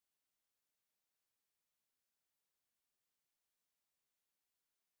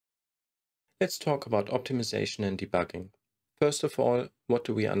Let's talk about optimization and debugging. First of all, what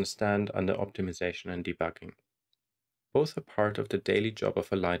do we understand under optimization and debugging? Both are part of the daily job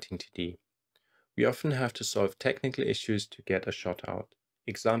of a lighting TD. We often have to solve technical issues to get a shot out.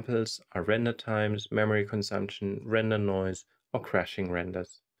 Examples are render times, memory consumption, render noise, or crashing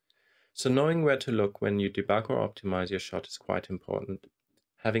renders. So knowing where to look when you debug or optimize your shot is quite important.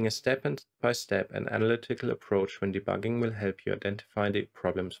 Having a step-by-step and analytical approach when debugging will help you identify the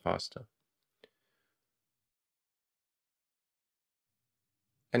problems faster.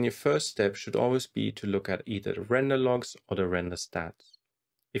 And your first step should always be to look at either the render logs or the render stats.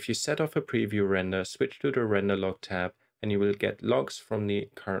 If you set off a preview render, switch to the render log tab and you will get logs from the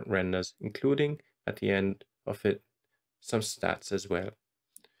current renders, including at the end of it some stats as well.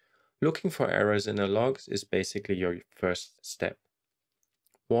 Looking for errors in the logs is basically your first step.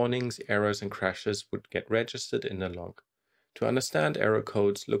 Warnings, errors and crashes would get registered in the log. To understand error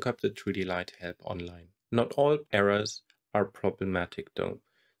codes, look up the 3D Light help online. Not all errors are problematic though,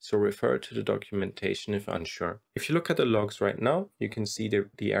 so refer to the documentation if unsure. If you look at the logs right now, you can see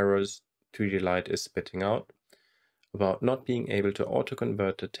the errors 3D Light is spitting out about not being able to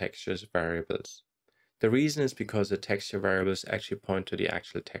auto-convert the textures variables. The reason is because the texture variables actually point to the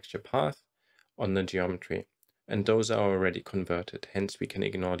actual texture path on the geometry, and those are already converted, hence we can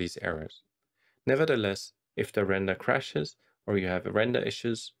ignore these errors. Nevertheless, if the render crashes or you have render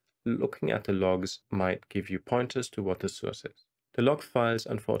issues, looking at the logs might give you pointers to what the source is. The log files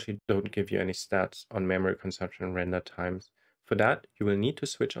unfortunately don't give you any stats on memory consumption and render times. For that, you will need to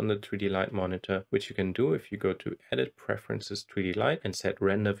switch on the 3D Light monitor, which you can do if you go to Edit Preferences 3D Light and set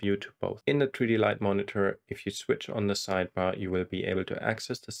Render View to both. In the 3D Light monitor, if you switch on the sidebar, you will be able to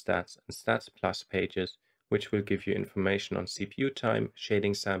access the Stats and Stats Plus pages, which will give you information on CPU time,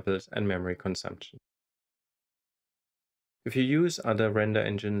 shading samples, and memory consumption. If you use other render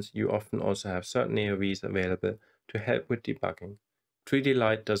engines, you often also have certain AOVs available to help with debugging. 3D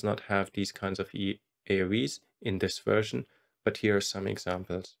Light does not have these kinds of AOVs in this version, but here are some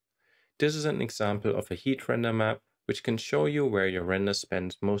examples. This is an example of a heat render map, which can show you where your render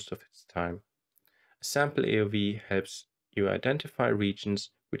spends most of its time. A sample AOV helps you identify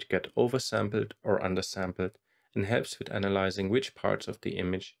regions which get oversampled or undersampled and helps with analyzing which parts of the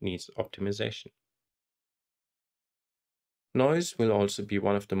image needs optimization. Noise will also be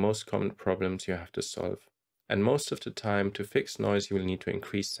one of the most common problems you have to solve, and most of the time to fix noise you will need to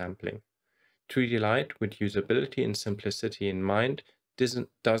increase sampling. 3D Light, with usability and simplicity in mind,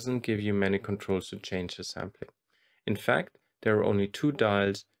 doesn't give you many controls to change the sampling. In fact, there are only two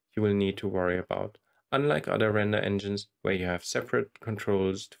dials you will need to worry about, unlike other render engines where you have separate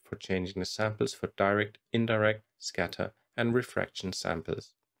controls for changing the samples for direct, indirect, scatter, and refraction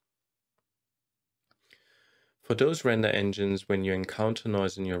samples. For those render engines, when you encounter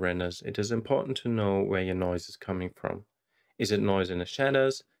noise in your renders, it is important to know where your noise is coming from. Is it noise in the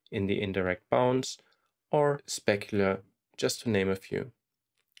shadows, in the indirect bounds, or specular, just to name a few?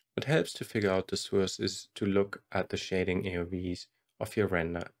 What helps to figure out the source is to look at the shading AOVs of your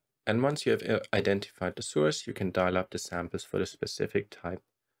render. And once you have identified the source, you can dial up the samples for the specific type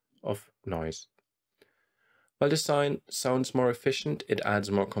of noise. While the sounds more efficient, it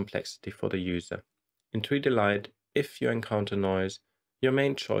adds more complexity for the user. In 3D Light, if you encounter noise, your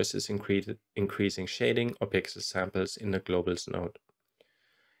main choice is increasing shading or pixel samples in the globals node.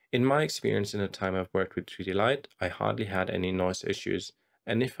 In my experience in the time I've worked with 3D Light, I hardly had any noise issues,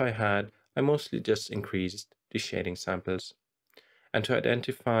 and if I had, I mostly just increased the shading samples. And to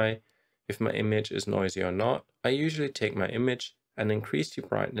identify if my image is noisy or not, I usually take my image and increase the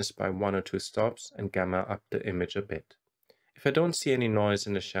brightness by 1 or 2 stops and gamma up the image a bit. If I don't see any noise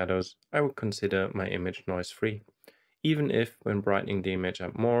in the shadows, I would consider my image noise-free, even if when brightening the image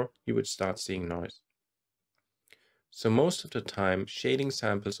up more, you would start seeing noise. So most of the time, shading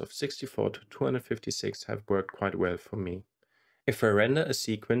samples of 64 to 256 have worked quite well for me. If I render a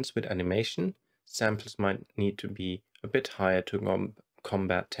sequence with animation, samples might need to be a bit higher to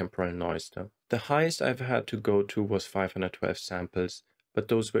combat temporal noise though. The highest I've had to go to was 512 samples, but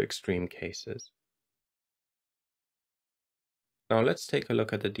those were extreme cases. Now let's take a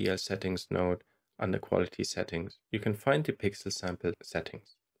look at the DL settings node under quality settings. You can find the pixel sample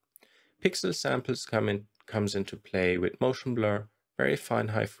settings. Pixel samples comes into play with motion blur, very fine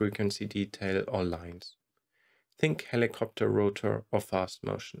high frequency detail or lines. Think helicopter rotor or fast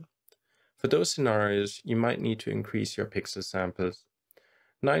motion. For those scenarios, you might need to increase your pixel samples.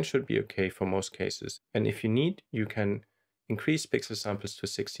 9 should be okay for most cases, and if you need, you can increase pixel samples to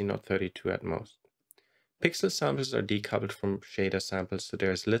 16 or 32 at most. Pixel samples are decoupled from shader samples, so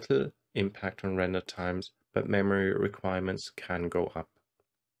there is little impact on render times, but memory requirements can go up.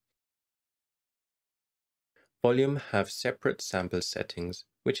 Volume have separate sample settings,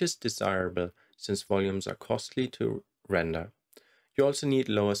 which is desirable since volumes are costly to render. You also need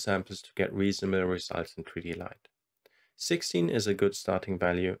lower samples to get reasonable results in 3D Light. 16 is a good starting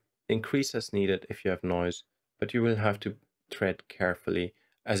value. Increase as needed if you have noise, but you will have to tread carefully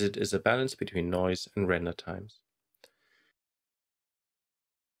as it is a balance between noise and render times.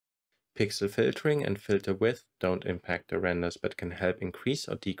 Pixel filtering and filter width don't impact the renders but can help increase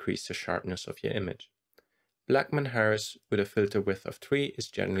or decrease the sharpness of your image. Blackman-Harris with a filter width of 3 is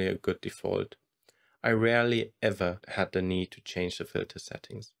generally a good default. I rarely ever had the need to change the filter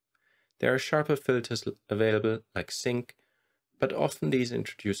settings. There are sharper filters available like sync, but often these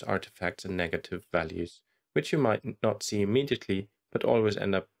introduce artifacts and negative values, which you might not see immediately, but always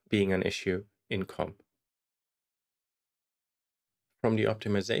end up being an issue in comp. From the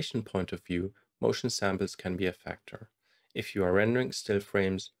optimization point of view, motion samples can be a factor, if you are rendering still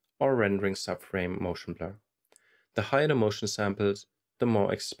frames or rendering subframe motion blur. The higher the motion samples, the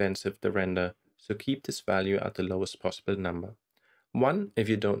more expensive the render, so keep this value at the lowest possible number. 1 if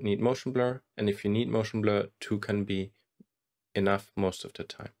you don't need motion blur, and if you need motion blur, 2 can be enough most of the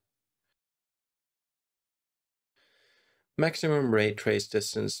time. Maximum ray trace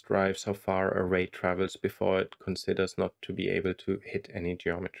distance drives how far a ray travels before it considers not to be able to hit any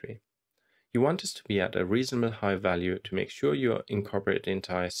geometry. You want this to be at a reasonable high value to make sure you incorporate the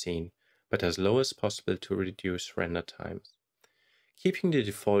entire scene, but as low as possible to reduce render times. Keeping the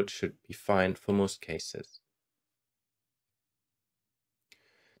default should be fine for most cases.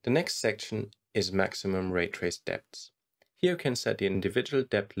 The next section is maximum ray trace depths. Here you can set the individual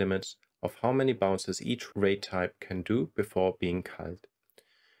depth limits of how many bounces each ray type can do before being culled.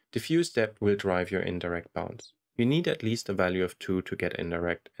 Diffuse depth will drive your indirect bounce. You need at least a value of 2 to get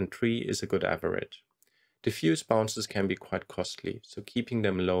indirect, and 3 is a good average. Diffuse bounces can be quite costly, so keeping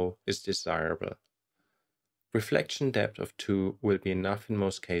them low is desirable. Reflection depth of 2 will be enough in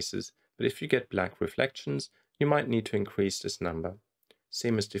most cases, but if you get black reflections, you might need to increase this number.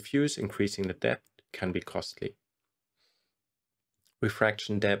 Same as diffuse, increasing the depth can be costly.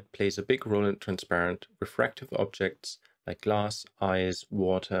 Refraction depth plays a big role in transparent, refractive objects like glass, eyes,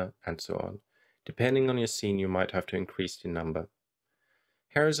 water, and so on. Depending on your scene, you might have to increase the number.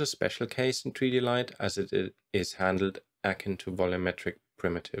 Here is a special case in 3D Light as it is handled akin to volumetric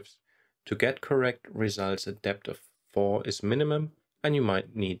primitives. To get correct results, a depth of 4 is minimum, and you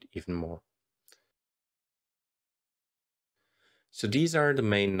might need even more. So these are the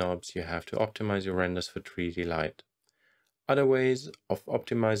main knobs you have to optimize your renders for 3D Light. Other ways of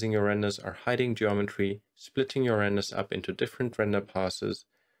optimizing your renders are hiding geometry, splitting your renders up into different render passes,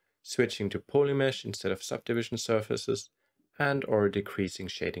 switching to polymesh instead of subdivision surfaces, and or decreasing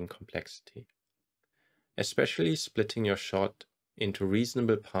shading complexity. Especially splitting your shot into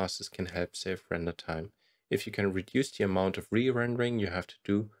reasonable passes can help save render time, if you can reduce the amount of re-rendering you have to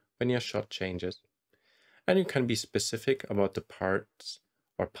do when your shot changes. And you can be specific about the parts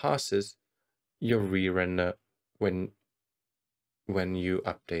or passes you re-render when you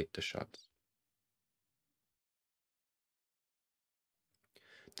update the shots.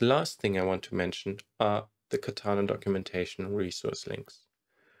 The last thing I want to mention are the Katana documentation resource links.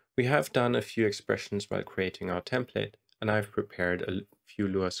 We have done a few expressions while creating our template, and I've prepared a few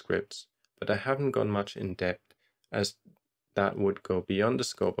Lua scripts, but I haven't gone much in depth as that would go beyond the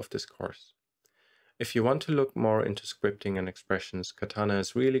scope of this course. If you want to look more into scripting and expressions, Katana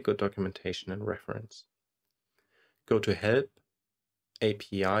has really good documentation and reference. Go to Help,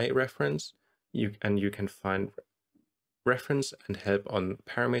 API reference, and you can find reference and help on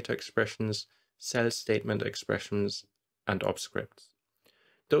parameter expressions, cell statement expressions, and op scripts.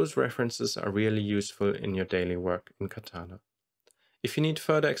 Those references are really useful in your daily work in Katana. If you need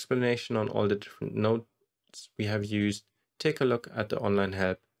further explanation on all the different nodes we have used, take a look at the online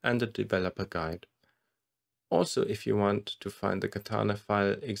help and the developer guide. Also, if you want to find the Katana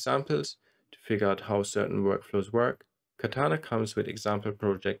file examples to figure out how certain workflows work, Katana comes with example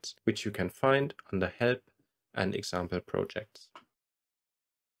projects which you can find under Help and Example Projects.